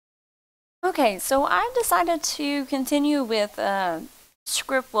Okay, so I've decided to continue with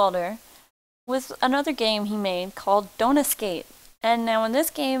Scriptwelder with another game he made called Don't Escape. And now in this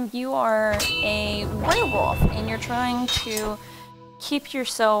game, you are a werewolf, and you're trying to keep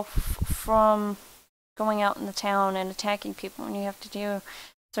yourself from going out in the town and attacking people, and you have to do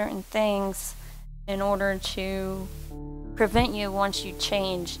certain things in order to prevent you once you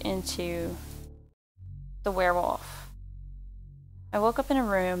change into the werewolf. I woke up in a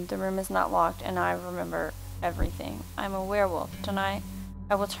room, the room is not locked, and I remember everything. I'm a werewolf. Tonight,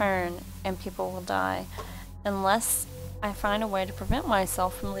 I will turn and people will die. Unless I find a way to prevent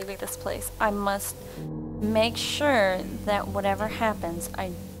myself from leaving this place, I must make sure that whatever happens,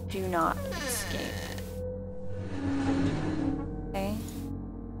 I do not escape. Okay?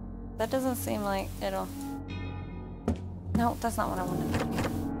 That doesn't seem like it'll... No, that's not what I wanted to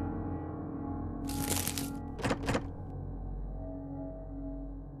do.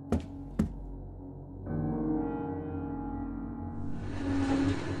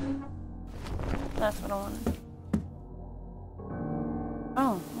 That's what I wanted.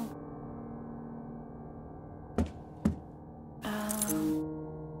 Oh.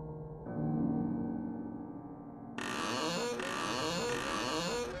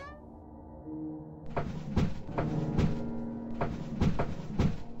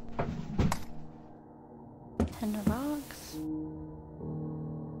 Tinderbox.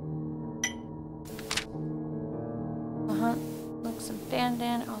 The hunt looks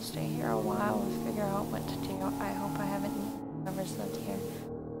abandoned. I'll stay here a while and figure out what to do. I hope I haven't ever lived here.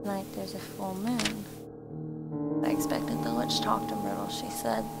 Tonight there's a full moon. I expected the witch talked to Myrtle. She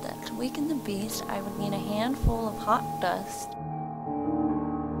said that to weaken the beast, I would need a handful of hot dust,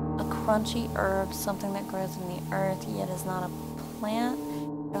 a crunchy herb, something that grows in the earth yet is not a plant.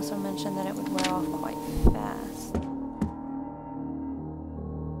 She also mentioned that it would wear off quite fast.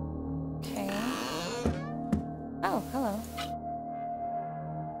 Okay. Oh, hello.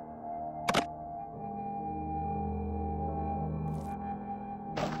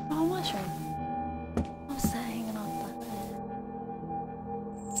 Oh, mushroom. What's that hanging off the...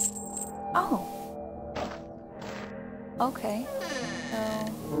 Oh. Okay. So...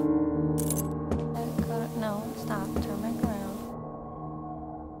 No, stop. Turn back around.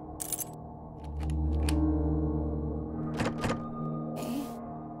 Okay.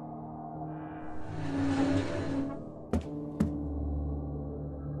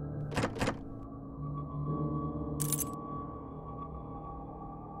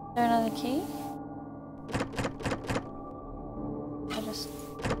 Is there another key? I just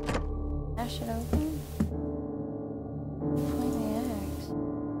mash it open. Point the eggs.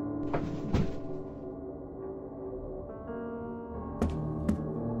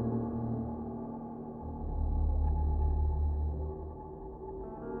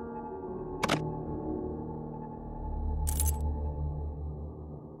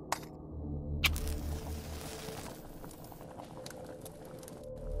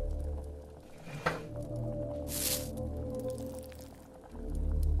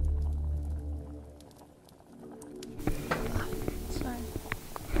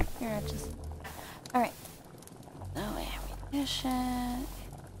 Here, just... Alright. Oh, ammunition.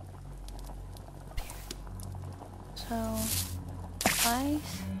 So...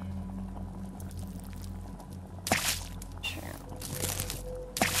 Ice. Sure.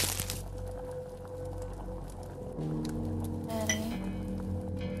 Ready.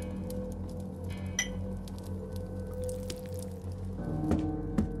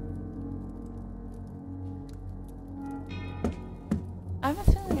 I have a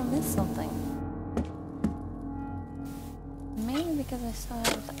feeling I missed something. Maybe because I saw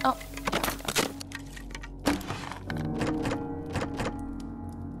it. Oh!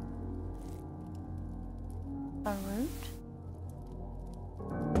 A root?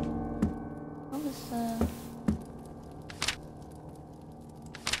 What was the...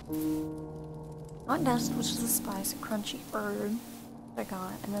 Hot dust, which is a spice, a crunchy herb I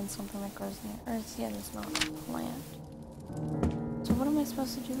got, and then something that grows in the earth, yet it's not a plant. So what am I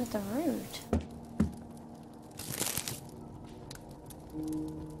supposed to do with the root?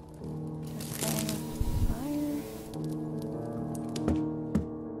 Fire.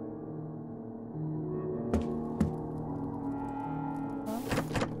 Oh.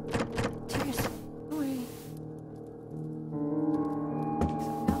 Tears. Go away.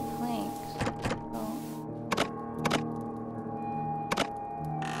 I've got planks. Oh.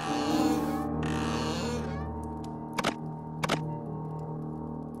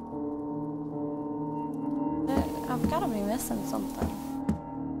 I've got to be missing something.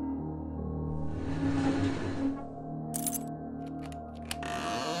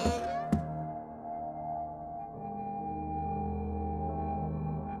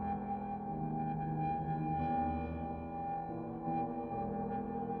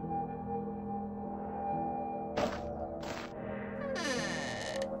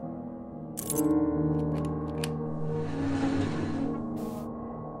 I've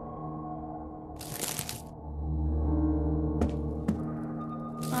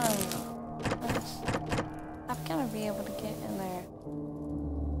got to be able to get in there.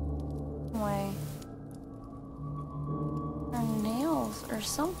 Way. Or nails or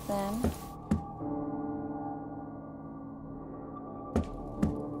something.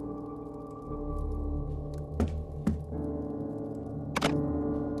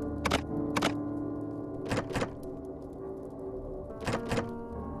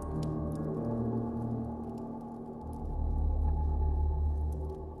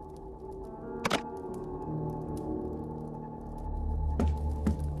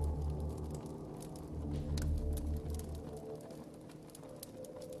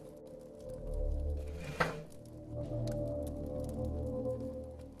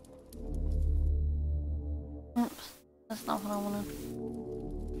 That's not what I wanted.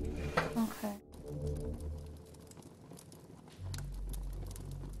 Okay.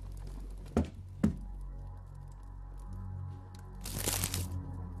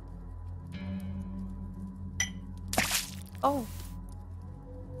 Oh.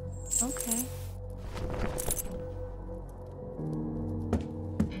 Okay.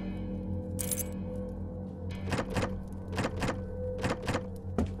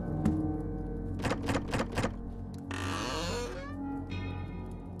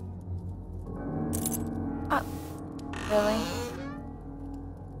 Really?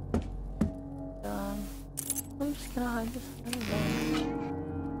 I'm just gonna hide this anyway.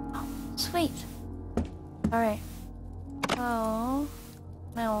 Oh, sweet! Alright. So,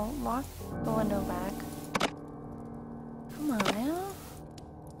 now lock the window back. Come on now.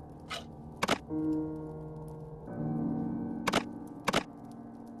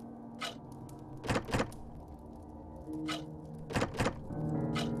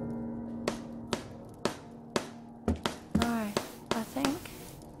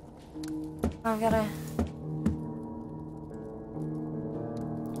 I've gotta...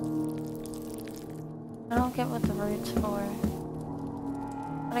 I don't get what the root's for.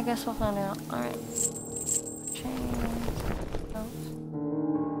 But I guess we'll find out. Alright. Chains. Oops.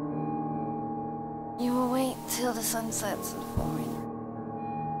 You will wait till the sun sets and forward.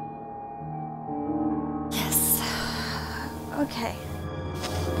 Yes. Okay.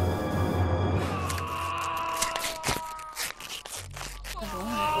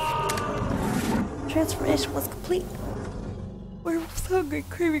 Transformation was complete. Werewolf's hungry,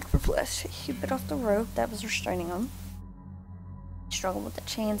 craving for flesh. He bit off the rope that was restraining him. He struggled with the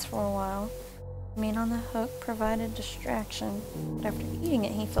chains for a while. The meat on the hook provided distraction, but after eating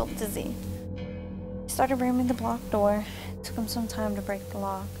it, he felt dizzy. He started ramming the block door. It took him some time to break the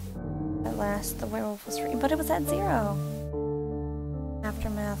lock. At last, the werewolf was free, but it was at 0.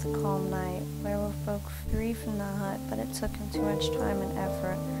 Aftermath, a calm night. Werewolf broke free from the hut, but it took him too much time and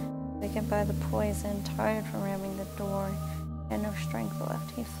effort. Weakened by the poison, tired from ramming the door, and no strength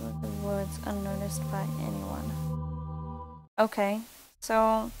left, he fled the woods unnoticed by anyone. Okay,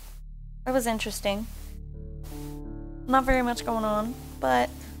 so that was interesting. Not very much going on,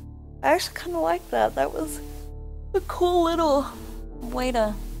 but I actually kind of like that. That was a cool little way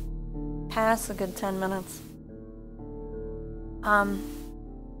to pass a good 10 minutes.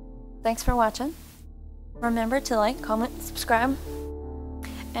 Thanks for watching. Remember to like, comment, subscribe.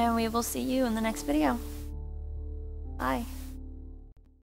 And we will see you in the next video. Bye.